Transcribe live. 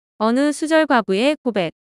어느 수절과부의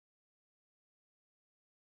고백.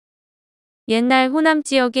 옛날 호남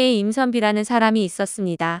지역에 임선비라는 사람이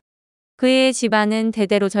있었습니다. 그의 집안은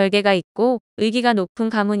대대로 절개가 있고 의기가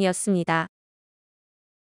높은 가문이었습니다.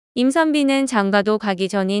 임선비는 장가도 가기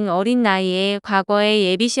전인 어린 나이에 과거의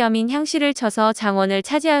예비시험인 향시를 쳐서 장원을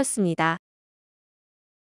차지하였습니다.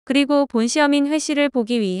 그리고 본시험인 회시를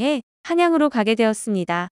보기 위해 한양으로 가게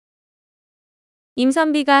되었습니다.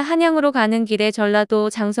 임선비가 한양으로 가는 길에 전라도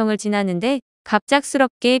장성을 지나는데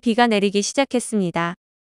갑작스럽게 비가 내리기 시작했습니다.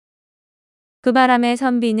 그 바람에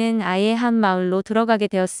선비는 아예 한 마을로 들어가게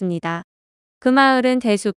되었습니다. 그 마을은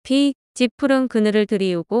대숲이 짙푸른 그늘을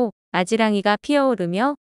들이우고 아지랑이가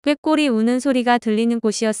피어오르며 꾀꼬리 우는 소리가 들리는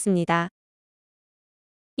곳이었습니다.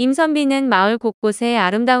 임선비는 마을 곳곳의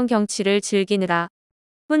아름다운 경치를 즐기느라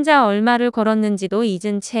혼자 얼마를 걸었는지도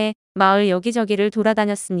잊은 채 마을 여기저기를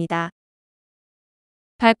돌아다녔습니다.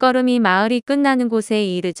 발걸음이 마을이 끝나는 곳에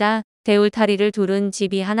이르자 대울타리를 두른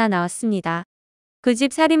집이 하나 나왔습니다. 그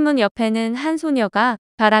집 살인문 옆에는 한 소녀가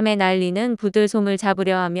바람에 날리는 부들솜을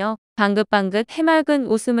잡으려 하며 방긋방긋 해맑은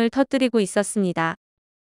웃음을 터뜨리고 있었습니다.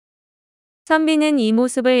 선비는 이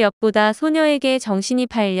모습을 엿보다 소녀에게 정신이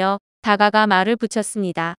팔려 다가가 말을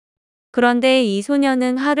붙였습니다. 그런데 이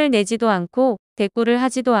소녀는 화를 내지도 않고 대꾸를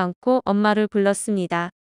하지도 않고 엄마를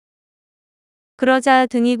불렀습니다. 그러자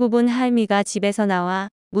등이 굽은 할미가 집에서 나와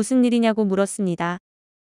무슨 일이냐고 물었습니다.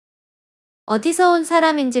 어디서 온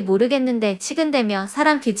사람인지 모르겠는데 치근대며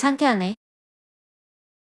사람 귀찮게 하네.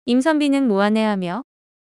 임선비는 무안해하며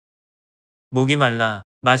목이 말라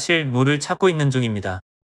마실 물을 찾고 있는 중입니다.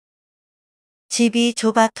 집이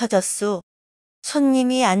좁아 터졌소.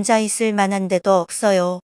 손님이 앉아있을 만한 데도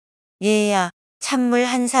없어요. 얘야, 찬물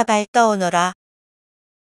한 사발 떠오너라.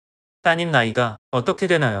 따님 나이가 어떻게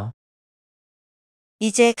되나요?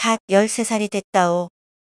 이제 갓 13살이 됐다오.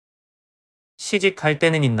 시집 갈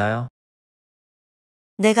때는 있나요?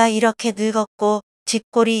 내가 이렇게 늙었고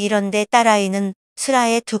집골이 이런데 딸아이는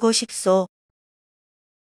슬하에 두고 싶소.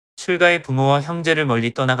 출가의 부모와 형제를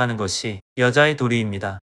멀리 떠나가는 것이 여자의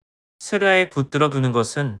도리입니다. 슬하에 붙들어 두는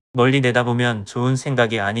것은 멀리 내다보면 좋은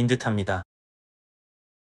생각이 아닌 듯합니다.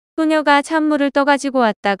 소녀가 찬물을 떠가지고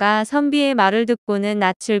왔다가 선비의 말을 듣고는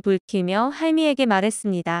낯을 붉히며 할미에게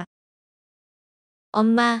말했습니다.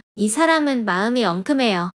 엄마, 이 사람은 마음이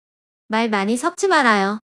엉큼해요. 말 많이 섞지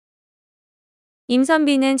말아요.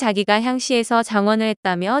 임선비는 자기가 향시에서 장원을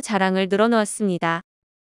했다며 자랑을 늘어놓았습니다.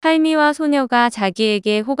 할미와 소녀가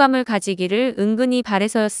자기에게 호감을 가지기를 은근히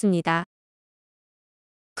바래서였습니다.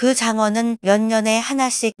 그 장원은 몇 년에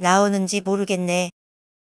하나씩 나오는지 모르겠네.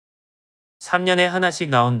 3년에 하나씩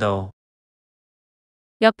나온다오.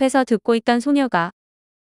 옆에서 듣고 있던 소녀가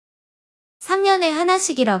 3년에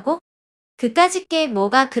하나씩이라고? 그까짓 게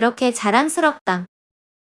뭐가 그렇게 자랑스럽담.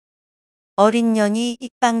 어린 년이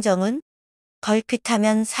입방정은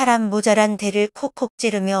걸핏하면 사람 모자란 대를 콕콕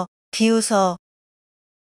찌르며 비웃어.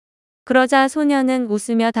 그러자 소녀는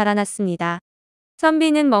웃으며 달아났습니다.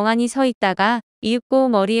 선비는 멍하니 서 있다가 이윽고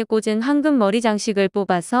머리에 꽂은 황금 머리 장식을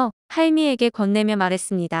뽑아서 할미에게 건네며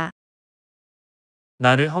말했습니다.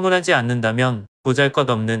 나를 허물하지 않는다면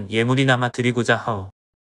보잘것없는 예물이나마 드리고자 하오.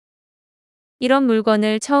 이런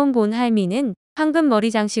물건을 처음 본 할미는 황금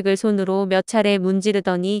머리 장식을 손으로 몇 차례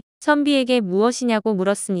문지르더니 선비에게 무엇이냐고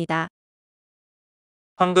물었습니다.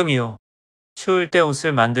 황금이요. 추울 때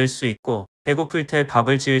옷을 만들 수 있고 배고플 때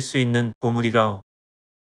밥을 지을 수 있는 보물이라오.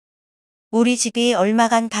 우리 집이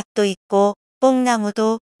얼마간 밭도 있고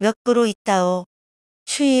뽕나무도 몇 그루 있다오.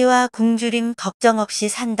 추위와 굶주림 걱정 없이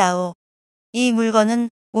산다오. 이 물건은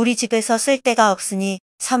우리 집에서 쓸 데가 없으니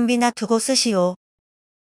선비나 두고 쓰시오.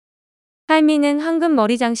 할미는 황금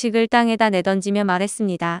머리 장식을 땅에다 내던지며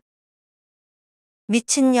말했습니다.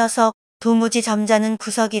 미친 녀석, 도무지 점잖은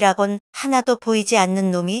구석이라곤 하나도 보이지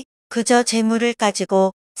않는 놈이 그저 재물을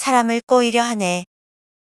가지고 사람을 꼬이려 하네.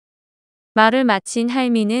 말을 마친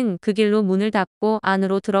할미는 그 길로 문을 닫고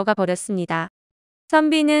안으로 들어가 버렸습니다.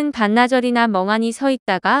 선비는 반나절이나 멍하니 서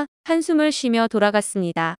있다가 한숨을 쉬며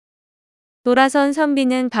돌아갔습니다. 돌아선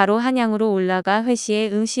선비는 바로 한양으로 올라가 회시에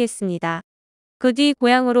응시했습니다. 그 뒤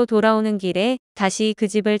고향으로 돌아오는 길에 다시 그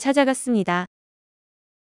집을 찾아갔습니다.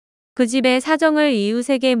 그 집의 사정을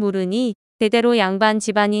이웃에게 물으니 대대로 양반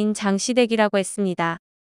집안인 장시댁이라고 했습니다.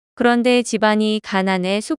 그런데 집안이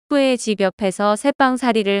가난해 숙부의 집 옆에서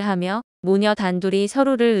새빵살이를 하며 모녀 단둘이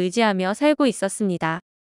서로를 의지하며 살고 있었습니다.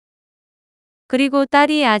 그리고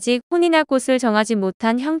딸이 아직 혼인할 곳을 정하지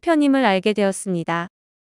못한 형편임을 알게 되었습니다.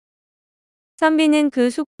 선비는 그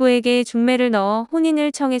숙부에게 중매를 넣어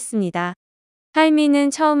혼인을 청했습니다.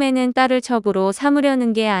 할미는 처음에는 딸을 첩으로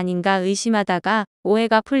삼으려는 게 아닌가 의심하다가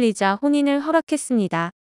오해가 풀리자 혼인을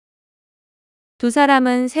허락했습니다. 두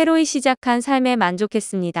사람은 새로이 시작한 삶에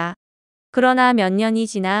만족했습니다. 그러나 몇 년이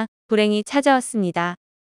지나 불행이 찾아왔습니다.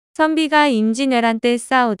 선비가 임진왜란 때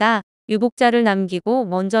싸우다 유복자를 남기고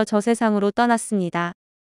먼저 저 세상으로 떠났습니다.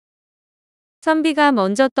 선비가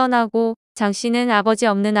먼저 떠나고 장씨는 아버지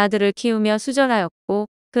없는 아들을 키우며 수절하였고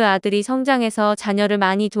그 아들이 성장해서 자녀를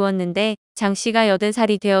많이 두었는데 장씨가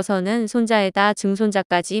 80살이 되어서는 손자에다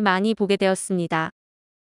증손자까지 많이 보게 되었습니다.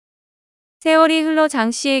 세월이 흘러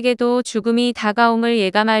장씨에게도 죽음이 다가옴을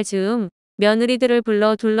예감할 즈음 며느리들을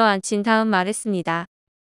불러 둘러앉힌 다음 말했습니다.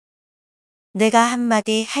 내가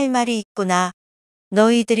한마디 할 말이 있구나.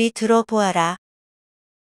 너희들이 들어보아라.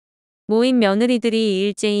 모인 며느리들이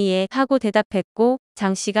일제히 하고 대답했고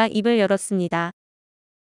장씨가 입을 열었습니다.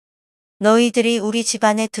 너희들이 우리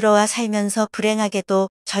집안에 들어와 살면서 불행하게도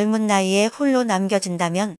젊은 나이에 홀로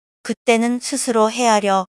남겨진다면 그때는 스스로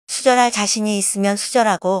헤아려 수절할 자신이 있으면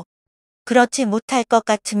수절하고 그렇지 못할 것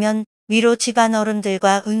같으면 위로 집안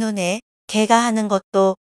어른들과 의논해 개가하는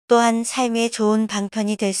것도 또한 삶의 좋은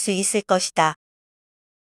방편이 될 수 있을 것이다.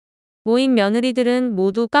 모인 며느리들은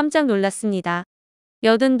모두 깜짝 놀랐습니다.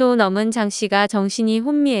 80도 넘은 장씨가 정신이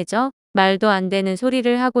혼미해져 말도 안 되는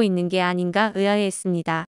소리를 하고 있는 게 아닌가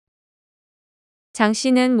의아해했습니다.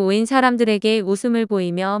 장씨는 모인 사람들에게 웃음을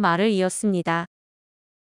보이며 말을 이었습니다.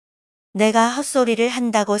 내가 헛소리를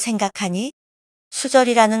한다고 생각하니?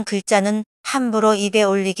 수절이라는 글자는 함부로 입에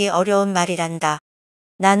올리기 어려운 말이란다.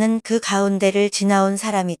 나는 그 가운데를 지나온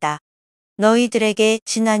사람이다. 너희들에게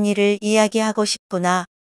지난 일을 이야기하고 싶구나.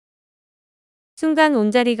 순간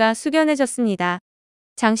온자리가 숙연해졌습니다.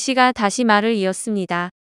 장씨가 다시 말을 이었습니다.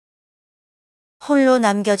 홀로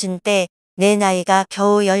남겨진 때 내 나이가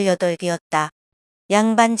겨우 18이었다.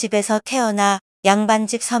 양반집에서 태어나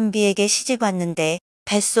양반집 선비에게 시집 왔는데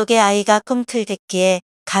뱃속에 아이가 꿈틀댔기에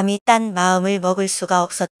감히 딴 마음을 먹을 수가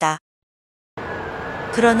없었다.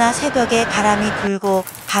 그러나 새벽에 바람이 불고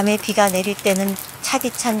밤에 비가 내릴 때는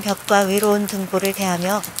차디찬 벽과 외로운 등불을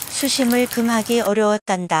대하며 수심을 금하기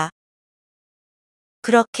어려웠단다.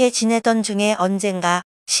 그렇게 지내던 중에 언젠가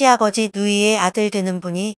시아버지 누이의 아들 되는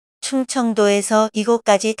분이 충청도에서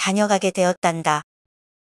이곳까지 다녀가게 되었단다.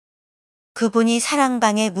 그분이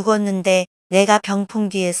사랑방에 묵었는데 내가 병풍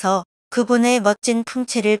뒤에서 그분의 멋진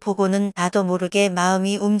풍채를 보고는 나도 모르게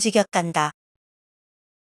마음이 움직였단다.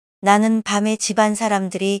 나는 밤에 집안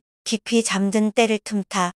사람들이 깊이 잠든 때를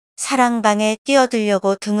틈타 사랑방에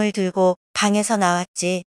뛰어들려고 등을 들고 방에서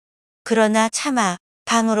나왔지. 그러나 차마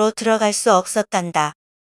방으로 들어갈 수 없었단다.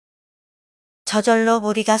 저절로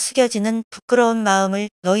머리가 숙여지는 부끄러운 마음을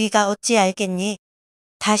너희가 어찌 알겠니?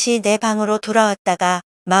 다시 내 방으로 돌아왔다가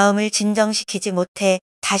마음을 진정시키지 못해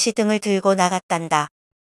다시 등을 들고 나갔단다.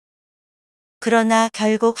 그러나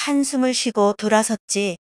결국 한숨을 쉬고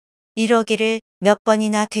돌아섰지. 이러기를 몇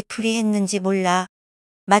번이나 되풀이했는지 몰라.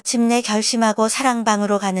 마침내 결심하고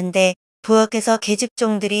사랑방으로 가는데 부엌에서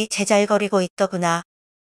계집종들이 제잘거리고 있더구나.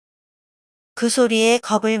 그 소리에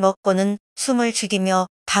겁을 먹고는 숨을 죽이며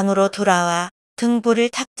방으로 돌아와 등불을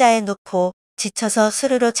탁자에 놓고 지쳐서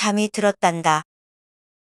스르르 잠이 들었단다.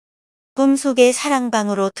 꿈속에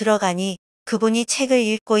사랑방으로 들어가니 그분이 책을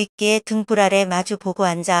읽고 있기에 등불 아래 마주 보고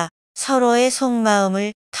앉아 서로의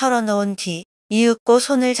속마음을 털어놓은 뒤 이윽고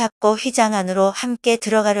손을 잡고 휘장 안으로 함께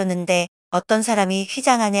들어가려는데 어떤 사람이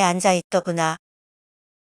휘장 안에 앉아 있더구나.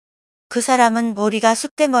 그 사람은 머리가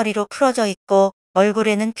쑥대머리로 풀어져 있고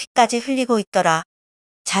얼굴에는 피까지 흘리고 있더라.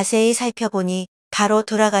 자세히 살펴보니 바로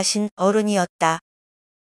돌아가신 어른이었다.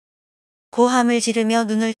 고함을 지르며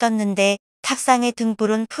눈을 떴는데 탁상의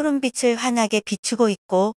등불은 푸른빛을 환하게 비추고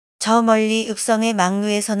있고 저 멀리 읍성의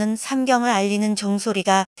망루에서는 삼경을 알리는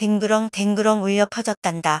종소리가 댕그렁댕그렁 울려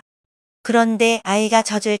퍼졌단다. 그런데 아이가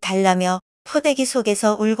젖을 달라며 포대기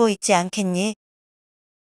속에서 울고 있지 않겠니?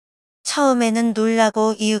 처음에는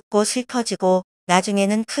놀라고 이윽고 슬퍼지고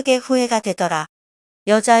나중에는 크게 후회가 되더라.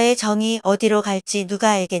 여자의 정이 어디로 갈지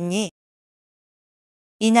누가 알겠니?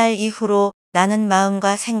 이날 이후로 나는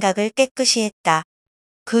마음과 생각을 깨끗이 했다.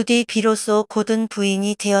 그 뒤 비로소 고든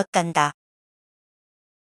부인이 되었단다.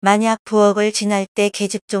 만약 부엌을 지날 때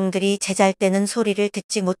계집종들이 제잘대는 소리를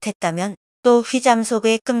듣지 못했다면 또 휘잠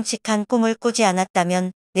속에 끔찍한 꿈을 꾸지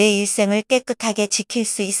않았다면 내 일생을 깨끗하게 지킬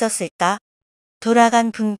수 있었을까?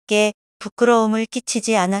 돌아간 분께 부끄러움을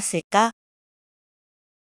끼치지 않았을까?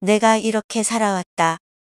 내가 이렇게 살아왔다.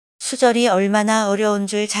 수절이 얼마나 어려운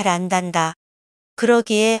줄 잘 안단다.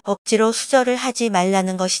 그러기에 억지로 수절을 하지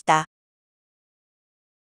말라는 것이다.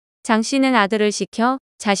 장씨는 아들을 시켜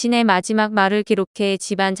자신의 마지막 말을 기록해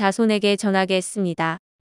집안 자손에게 전하게 했습니다.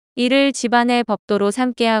 이를 집안의 법도로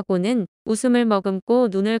삼게 하고는 웃음을 머금고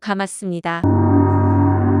눈을 감았습니다.